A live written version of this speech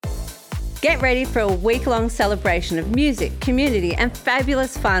Get ready for a week-long celebration of music, community and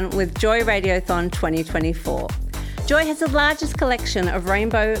fabulous fun with Joy Radiothon 2024. Joy has the largest collection of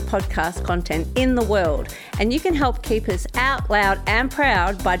rainbow podcast content in the world, and you can help keep us out loud and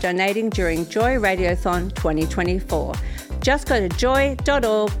proud by donating during Joy Radiothon 2024. Just go to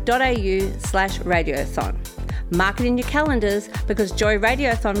joy.org.au/radiothon. Mark it in your calendars because Joy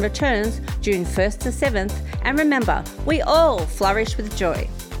Radiothon returns June 1st to 7th, and remember, we all flourish with joy.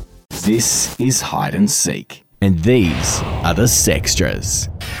 This is Hide and Seek, and these are the Sextras.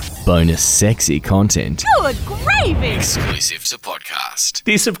 Bonus sexy content. Good gravy! Exclusive to podcast.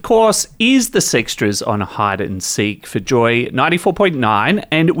 This, of course, is the Sextras on Hide and Seek for Joy 94.9,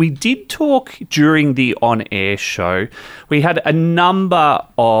 and we did talk during the on-air show. We had a number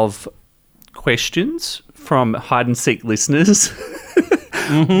of questions from Hide and Seek listeners.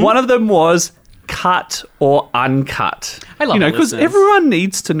 One of them was cut or uncut. I love because everyone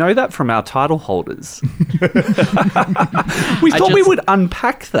needs to know that from our title holders. We thought we would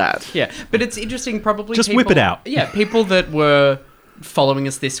unpack that. Yeah, but it's interesting. Probably just people, whip it out. Yeah, people that were following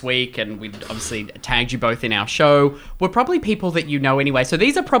us this week, and we'd obviously tagged you both in our show, were probably people that you know anyway. So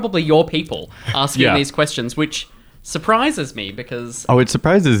these are probably your people asking these questions, which surprises me because... Oh, it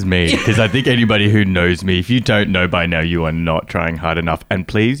surprises me because I think anybody who knows me, if you don't know by now, you are not trying hard enough. And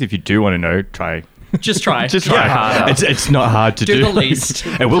please, if you do want to know, try. Just try. Just try harder. It's not hard to do. Do the least.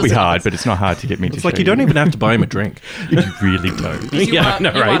 It will be hard, but it's not hard to get me to It's like you don't even have to buy him a drink. You really don't. You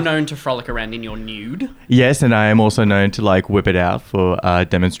are known to frolic around in your nude. Yes, and I am also known to like whip it out for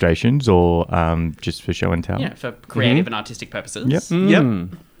demonstrations or just for show and tell. Yeah, for creative and artistic purposes. Yep. Yep.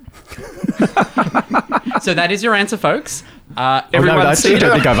 So that is your answer, folks. I don't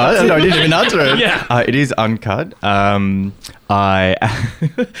think I didn't even answer it. Yeah. It is uncut.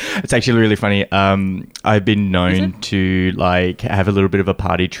 It's actually really funny. I've been known to like have a little bit of a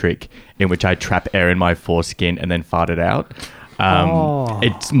party trick in which I trap air in my foreskin and then fart it out.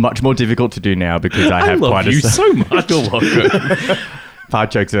 It's much more difficult to do now because I have quite a... so much. You're welcome. Fart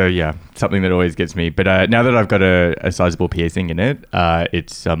jokes are, something that always gets me. But now that I've got a sizable piercing in it,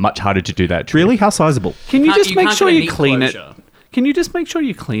 it's much harder to do that trick. Really? How sizable? Can you just make can't sure get a you neat clean it? closure. Can you just make sure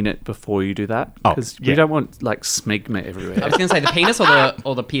you clean it before you do that? Oh, Because we yeah. don't want like smegma everywhere. I was going to say the penis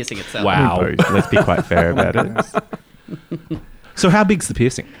or the piercing itself. Wow. Both. Let's be quite fair about it. So how big's the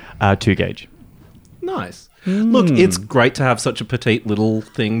piercing? 2 gauge. Nice. Look, it's great to have such a petite little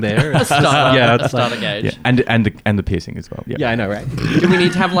thing there. A starter, Yeah, a starter gauge. Yeah, and the piercing as well. Yeah, I know, right? Do we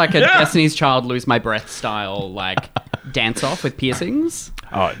need to have like a Destiny's Child Lose My Breath style like dance off with piercings?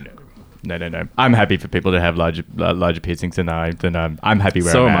 Oh no. I'm happy for people to have larger piercings than I'm happy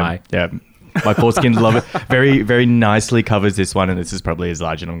where So I'm am at. I. Yeah. My foreskins love it. Very, very nicely covers this one, and this is probably as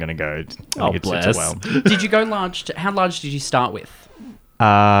large as I'm going to go. I think it suits it well. Did you go large? How large did you start with?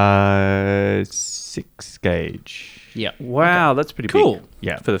 6 gauge. Yeah. Wow, that's pretty Cool. big.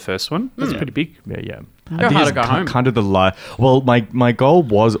 Yeah. For the first one, that's pretty big. Yeah. Go hard or go home. Kind of the Well, my goal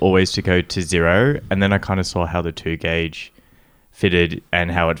was always to go to 0, and then I kind of saw how the 2 gauge fitted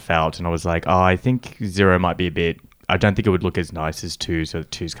and how it felt, and I was like, I think 0 might be a bit. I don't think it would look as nice as 2, so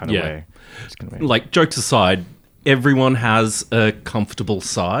 2's kind of where. It's kind of where. Like, jokes aside, everyone has a comfortable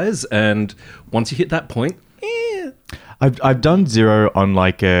size, and once you hit that point, I've done 0 on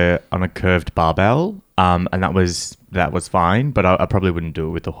like a curved barbell, and that was fine, but I probably wouldn't do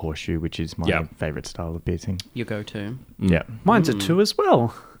it with a horseshoe, which is my favorite style of piercing. Your go-to. Yeah, Mine's a 2 as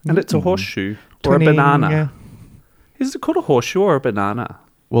well, and it's a horseshoe or a 20, banana. yeah. Is it called a horseshoe or a banana?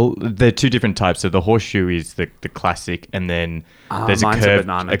 Well, they're 2 different types. So the horseshoe is the classic, and then there's mine's a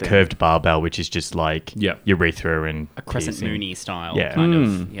banana then. curved barbell, which is just like urethra and A crescent piercing. moony style. Yeah. Kind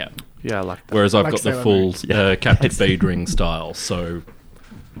of. Yeah. Yeah, I like that. whereas I've Like got the Sailor full Moon. captive bead ring style, so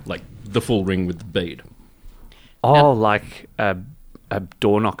like the full ring with the bead. Oh, like a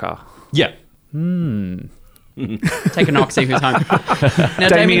door knocker. Yeah. Take a knock, see who's home. Now,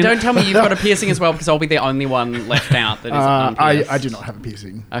 Damien, don't tell me you've got a piercing as well, because I'll be the only one left out that isn't unpierced. I do not have a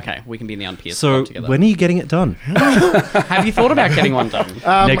piercing. Okay, we can be in the unpierced So club together. when are you getting it done? Have you thought about getting one done?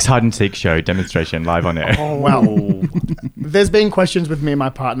 Next hide and seek show demonstration live on air. Well, there's been questions with me and my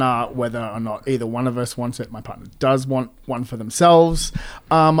partner whether or not either one of us wants it. My partner does want one for themselves.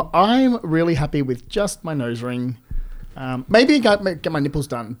 I'm really happy with just my nose ring. Maybe get my nipples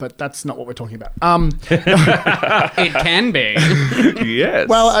done, but that's not what we're talking about. It can be. Yes.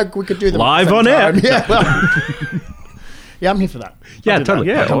 Well, we could do them Live at the on same air. time. Yeah, well, yeah, I'm here for that. Yeah, I'll do totally.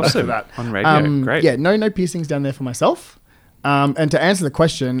 that. Yeah, I'll do awesome. that. On radio, great. Yeah, no piercings down there for myself. And to answer the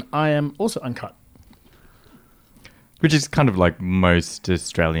question, I am also uncut. Which is kind of like most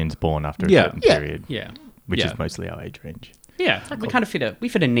Australians born after a Yeah. certain Yeah. period, Yeah. which Yeah. is mostly our age range. Yeah, we kind of fit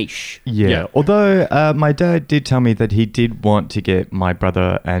a niche. Yeah. Yeah. Although my dad did tell me that he did want to get my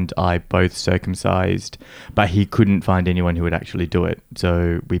brother and I both circumcised, but he couldn't find anyone who would actually do it.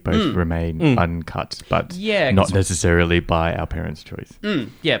 So we both remain uncut, but Yeah, not 'cause- necessarily by our parents' choice.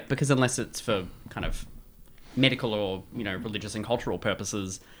 Yeah, because unless it's for kind of medical or religious and cultural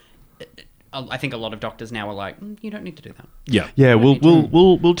purposes, I think a lot of doctors now are like, you don't need to do that. Yeah. Yeah, we'll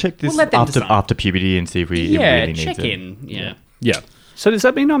check this We'll let them decide. after puberty and see if we Yeah, really need check it. in. Yeah. Yeah. So does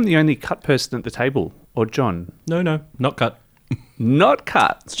that mean I'm the only cut person at the table, or John? No, not cut. Not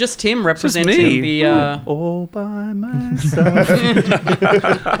cut. It's just Tim Just representing me. the. All by myself.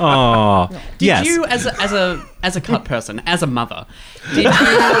 Oh, Did yes. you, as a cut person, as a mother, did you,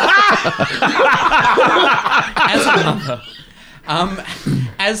 as a mother,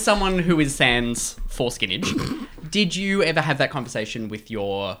 as someone who is sans foreskinage, did you ever have that conversation with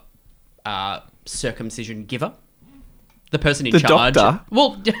your circumcision giver, the person in The charge? doctor?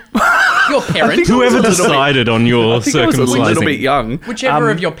 Well, your parent, Whoever decided on your I think I was a little bit circumcising. young. whichever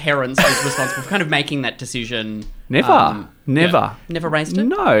of your parents was responsible for kind of making that decision. Never. Never. yeah. Never raised it.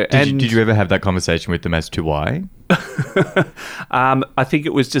 No. Did you ever have that conversation with them as to why? I think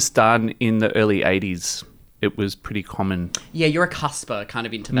it was just done in the early 80s. It was pretty common. Yeah, you're a cusper kind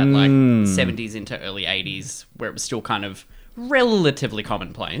of into that like 70s into early 80s where it was still kind of relatively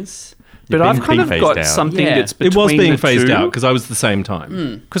commonplace. But being- I've kind being of phased got out. something Yeah. that's It between was being the phased two. out because I was the same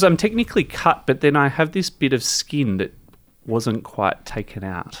time. Because I'm technically cut, but then I have this bit of skin that wasn't quite taken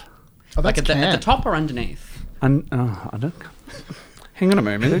out. Oh, Like that's at the top or underneath. And I don't. Hang on a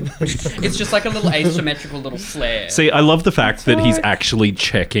moment. It's just like a little asymmetrical little flare. See, I love the fact that he's actually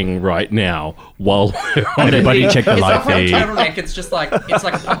checking right now while we're on it. Everybody check the it's live not a feed. turtleneck, it's just like it's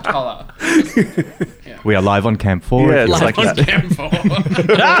like a popped collar. We are live on Camp 4. Yeah, if you it's Live like on that. Cam 4.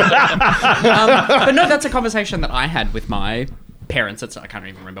 But no, that's a conversation that I had with my parents. I can't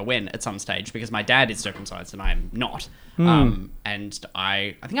even remember when at some stage because my dad is circumcised and I'm not. And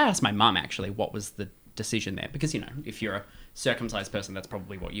I think I asked my mum actually what was the decision there because if you're a circumcised person, that's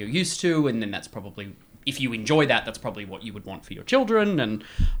probably what you're used to, and then that's probably if you enjoy that, that's probably what you would want for your children. And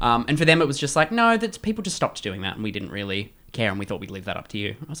for them, it was just like no, that people just stopped doing that, and we didn't really care, and we thought we'd leave that up to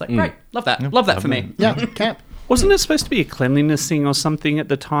you. I was like, great, love that, love that for me. Yeah, camp. Wasn't it supposed to be a cleanliness thing or something at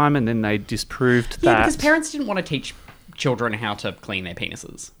the time, and then they disproved Yeah, that? because parents didn't want to teach children how to clean their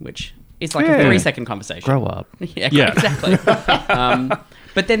penises, which is like Yeah. a 3-second conversation. Grow up. Yeah, Yeah. exactly.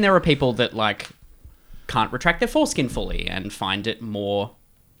 But then there are people that like can't retract their foreskin fully and find it more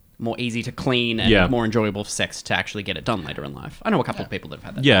easy to clean and Yeah. more enjoyable for sex to actually get it done later in life. I know a couple of people that have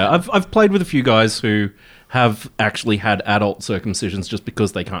had that. Yeah, I've played with a few guys who have actually had adult circumcisions just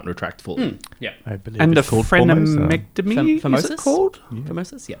because they can't retract fully. Yeah. I believe and the it's called Formosa. frenemectomy, is Phimosis? it called?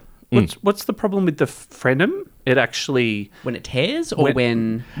 Phimosis? Yeah. What's the problem with the frenum? It actually... When it tears or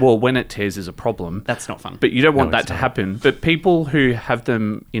when... Well, when it tears is a problem. That's not fun. But you don't want No, that it's to not. happen. But people who have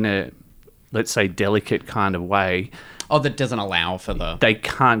them in a, let's say, delicate kind of way, Oh, that doesn't allow for the... they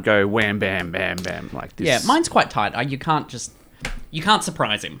can't go wham, bam, bam, bam like this. Yeah, mine's quite tight. You can't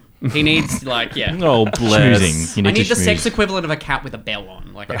surprise him. He needs, like, yeah. Oh, bless. Schmoozing. You need I need to the sex schmooze. equivalent of a cat with a bell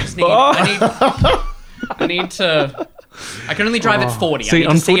on. Like, I just need... I need to... I can only drive at 40. See, I need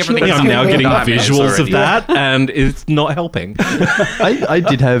to see everything. unfortunately, I'm now getting Diamonds visuals already. of that, and it's not helping. I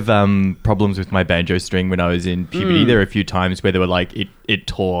did have problems with my banjo string when I was in puberty. There were a few times where they were like it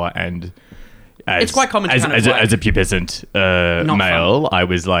tore, and It's quite common to as, kind of as, like- as a pubescent male. I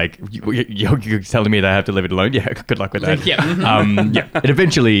was like, you're telling me that I have to leave it alone? Yeah, good luck with that. Yeah. It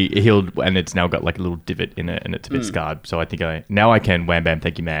eventually healed, and it's now got like a little divot in it, and it's a bit scarred. So I think now I can wham bam,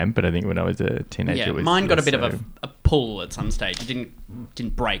 thank you, ma'am. But I think when I was a teenager, Yeah, it was mine got a less bit of so. a pull at some stage. It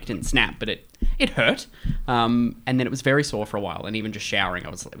didn't break, didn't snap, but it hurt. And then it was very sore for a while. And even just showering, it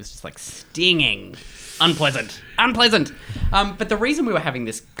was just like stinging, unpleasant. But the reason we were having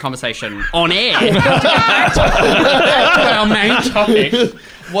this conversation on air, to our main topic,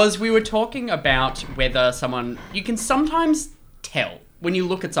 was we were talking about whether you can sometimes tell when you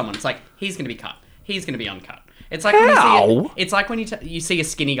look at someone. It's like he's going to be cut, he's going to be uncut. It's like when you see a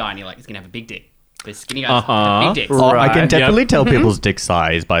skinny guy and you're like, he's going to have a big dick. This skinny guy's have big dicks. Oh, I can Right, definitely tell people's dick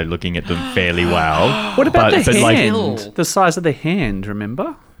size by looking at them fairly well. What about the hand? like- the size of the hand,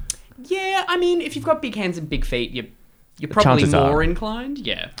 remember? Yeah, I mean, if you've got big hands and big feet, you're probably Chances are. more inclined.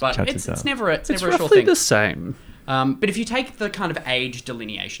 Yeah, but Chances it's are. never It's never a sure roughly thing. the same. But if you take the kind of age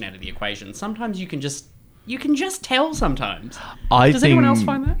delineation out of the equation, sometimes you can just tell. Sometimes. Does anyone else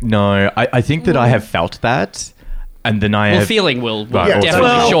find that? No, I think that I have felt that, and then I Well, have feeling will Right, definitely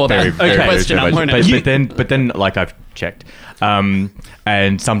also- sure very, that very, very question true, up, won't but, it? but then like I've checked, and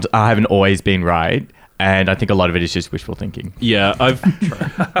I haven't always been right, And I think a lot of it is just wishful thinking. Yeah, I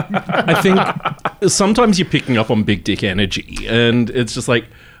think sometimes you're picking up on big dick energy, and it's just like,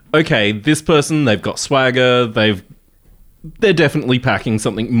 okay, this person, they've got swagger, they're definitely packing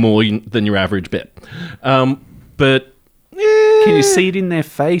something more than your average bet. But Can you see it in their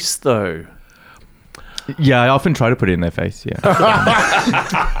face, though? Yeah, I often try to put it in their face, yeah.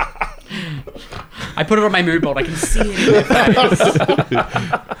 I put it on my mood board. I can see it in their face.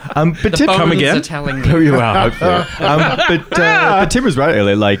 But Tim, Bones again? are telling Oh, me. you are, hopefully. But Tim was right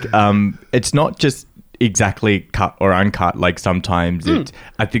earlier. Like, it's not just exactly cut or uncut. Like, sometimes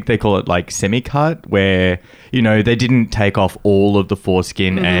I think they call it like semi-cut, where, you know, they didn't take off all of the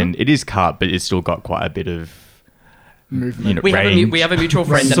foreskin and it is cut, but it's still got quite a bit of Movement. you know, We range. have a mutual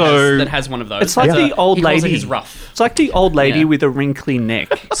friend So- that has one of those. It's like the old He calls it lady. his ruff. It's like the old lady Yeah. with a wrinkly neck.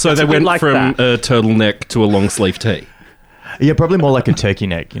 so It's they a bit went like from that. a turtleneck to a long sleeve tee. Yeah, probably more like a turkey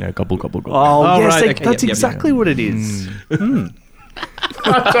neck, you know, gobble, gobble, gobble. Oh, Oh, yes, right, okay, that's yep, yep, exactly what it is.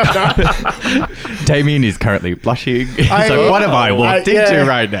 Damien is currently blushing. I- So what have I walked yeah. into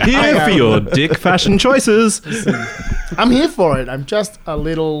right now? Here for your dick fashion choices. I'm here for it. I'm just a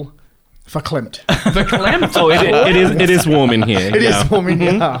little verklempt. Verklempt. Oh, it is warm in here. It is yeah. for me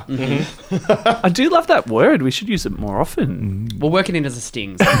now. I do love that word. We should use it more often. We'll work it in as a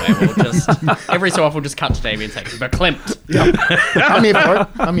sting somewhere. We'll just every so often we'll just cut to Damien and say verklempt. I'm here for it.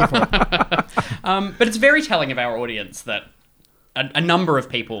 I'm here for it. But it's very telling of our audience that a number of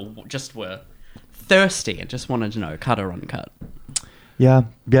people just were thirsty and just wanted to know cut or uncut. Yeah.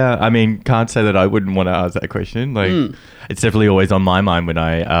 I mean, can't say that I wouldn't want to ask that question. Like, it's definitely always on my mind when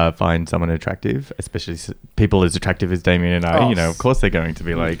I find someone attractive, especially people as attractive as Damien and I. Oh. You know, of course they're going to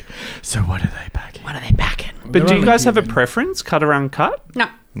be like, so what are they packing? What are they packing? But do They're you guys have a only preference, cut or uncut? No,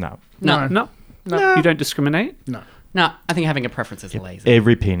 No. no, No. No. You don't discriminate? No. no. I think having a preference is lazy.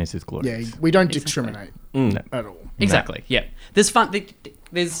 Every penis is Yeah, glorious. we don't discriminate at all. Exactly. Yeah. There's fun.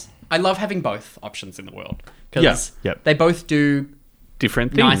 There's. I love having both options in the world because Yeah. Yep. they both do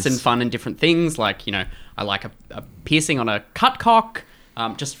Different things. nice and fun and different things. Like, you know, I like a piercing on a cut cock,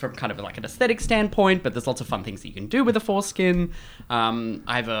 just from kind of like an aesthetic standpoint, but there's lots of fun things that you can do with a foreskin. I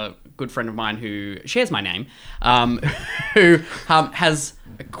have a good friend of mine who shares my name, who has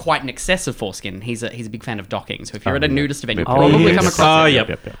quite an excessive foreskin. He's a big fan of docking. So if you're at a nudist event, you'll probably yes. come across him.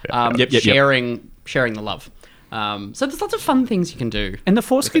 Yep. Sharing the love. So there's lots of fun things you can do. And the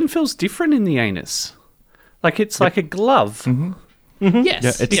foreskin feels different in the anus. Like it's like a glove. Yes. Yeah,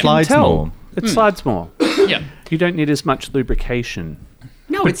 it You can slides tell. more. It slides more. Yeah. You don't need as much lubrication.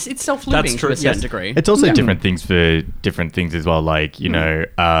 No, it's self-lubing to true, a certain yes. degree. It's also different things for different things as well. Like, you know,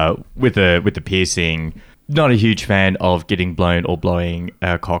 with the piercing, not a huge fan of getting blown or blowing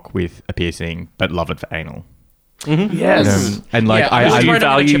a cock with a piercing, but love it for anal. Yes. And like, Yeah, I was Do you right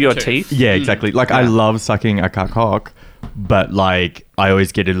on the value chip your too. teeth? yeah, exactly. Like, I love sucking a cock, but like, I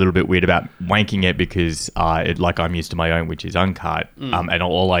always get a little bit weird about wanking it because I'm used to my own, which is uncut, and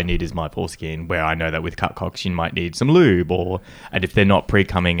all I need is my foreskin. Where I know that with cut cocks, you might need some lube, and if they're not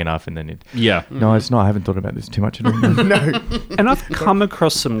pre-coming enough, and then it. Yeah. No, it's not. I haven't thought about this too much at all. No. And I've come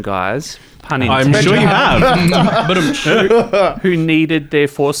across some guys, pun I'm intended, sure you have. who needed their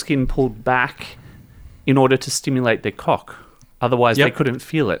foreskin pulled back in order to stimulate their cock. Otherwise, they Yep. couldn't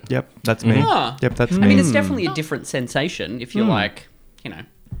feel it. Yep, that's me. Ah. Yep, that's I me. mean, it's definitely a different sensation if you're like, you know,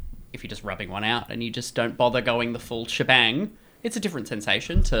 if you're just rubbing one out and you just don't bother going the full shebang. It's a different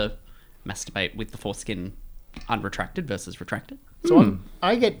sensation to masturbate with the foreskin unretracted versus retracted. So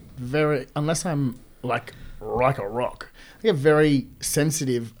I get very, unless I'm like a rock, I get very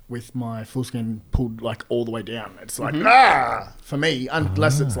sensitive with my foreskin pulled like all the way down. It's like, for me,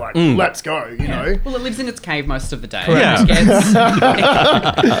 unless it's like, let's go, you know? Well, it lives in its cave most of the day. Yeah.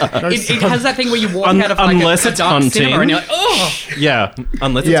 It, it has that thing where you walk out of like unless a it's dark cinema hunting. and you're like, oh! Yeah.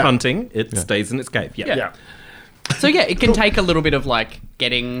 Unless Yeah. it's hunting, it stays in its cave. Yeah. Yeah. So yeah, it can take a little bit of like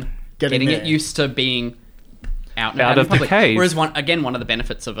getting Getting it there. used to being out and Out about in of the public. cave. Whereas one of the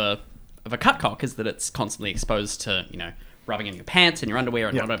benefits of a cut cock is that it's constantly exposed to, you know, rubbing in your pants and your underwear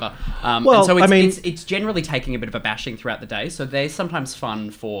and whatever. Well, and so I mean- it's generally taking a bit of a bashing throughout the day. So they're sometimes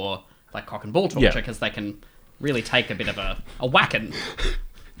fun for like cock and ball torture Yeah. because they can really take a bit of a whacking.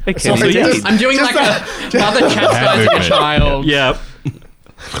 They can Sorry, indeed. just- I'm doing like a mother chastising a child. Yeah.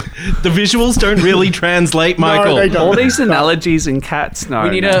 The visuals don't really translate, Michael. they don't. All these analogies in cats. No, We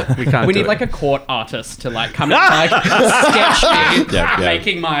need we can't we do need it. like a court artist to like come and like sketch me Yeah.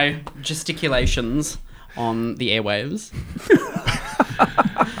 making my gesticulations on the airwaves.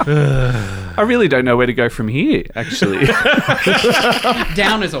 All I really don't know where to go from here, actually.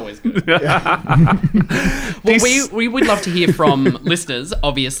 Down is always good. Well, we would love to hear from listeners,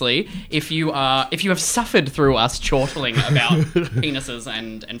 obviously, if you have suffered through us chortling about penises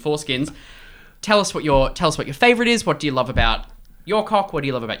and foreskins. Tell us what your favorite is. What do you love about your cock? What do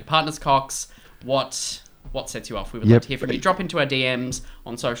you love about your partner's cocks? What sets you off? We would love to hear from you. Drop into our DMs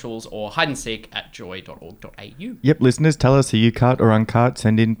on socials or hideandseek@joy.org.au. Yep, listeners, tell us, are you cut or uncut?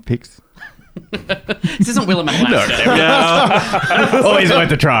 Send in pics. This isn't Willem and Lancaster. Always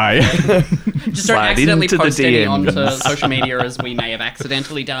worth a try. Just don't Slide accidentally into the post any onto DMs. social media as we may have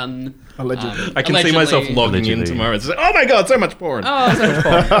accidentally done. Allegedly. I can see myself logging in tomorrow and say, oh my God, so much porn. Oh, so much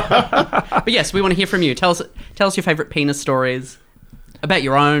fun. But yes, we want to hear from you. Tell us your favourite penis stories, about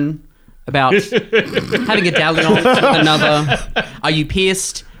your own, about having a dalliance with another. Are you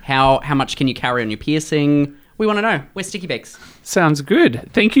pierced? How much can you carry on your piercing? We want to know. We're Sticky Beaks. Sounds good.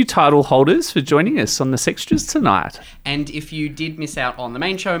 Thank you, title holders, for joining us on the Sextras tonight. And if you did miss out on the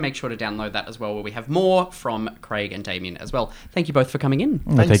main show, make sure to download that as well, where we have more from Craig and Damien as well. Thank you both for coming in.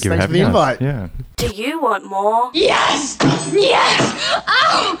 Thank you thanks for the invite. Yeah. Do you want more? Yes! Yes!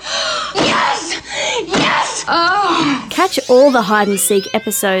 Oh! Yes! Yes! Oh! Catch all the Hide and Seek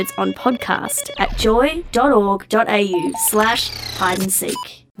episodes on podcast at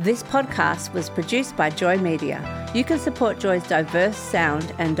joy.org.au/hide-and-seek. This podcast was produced by Joy Media. You can support Joy's diverse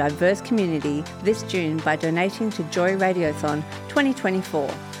sound and diverse community this June by donating to Joy Radiothon 2024.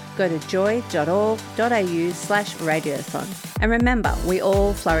 Go to joy.org.au/radiothon. And remember, we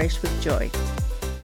all flourish with joy.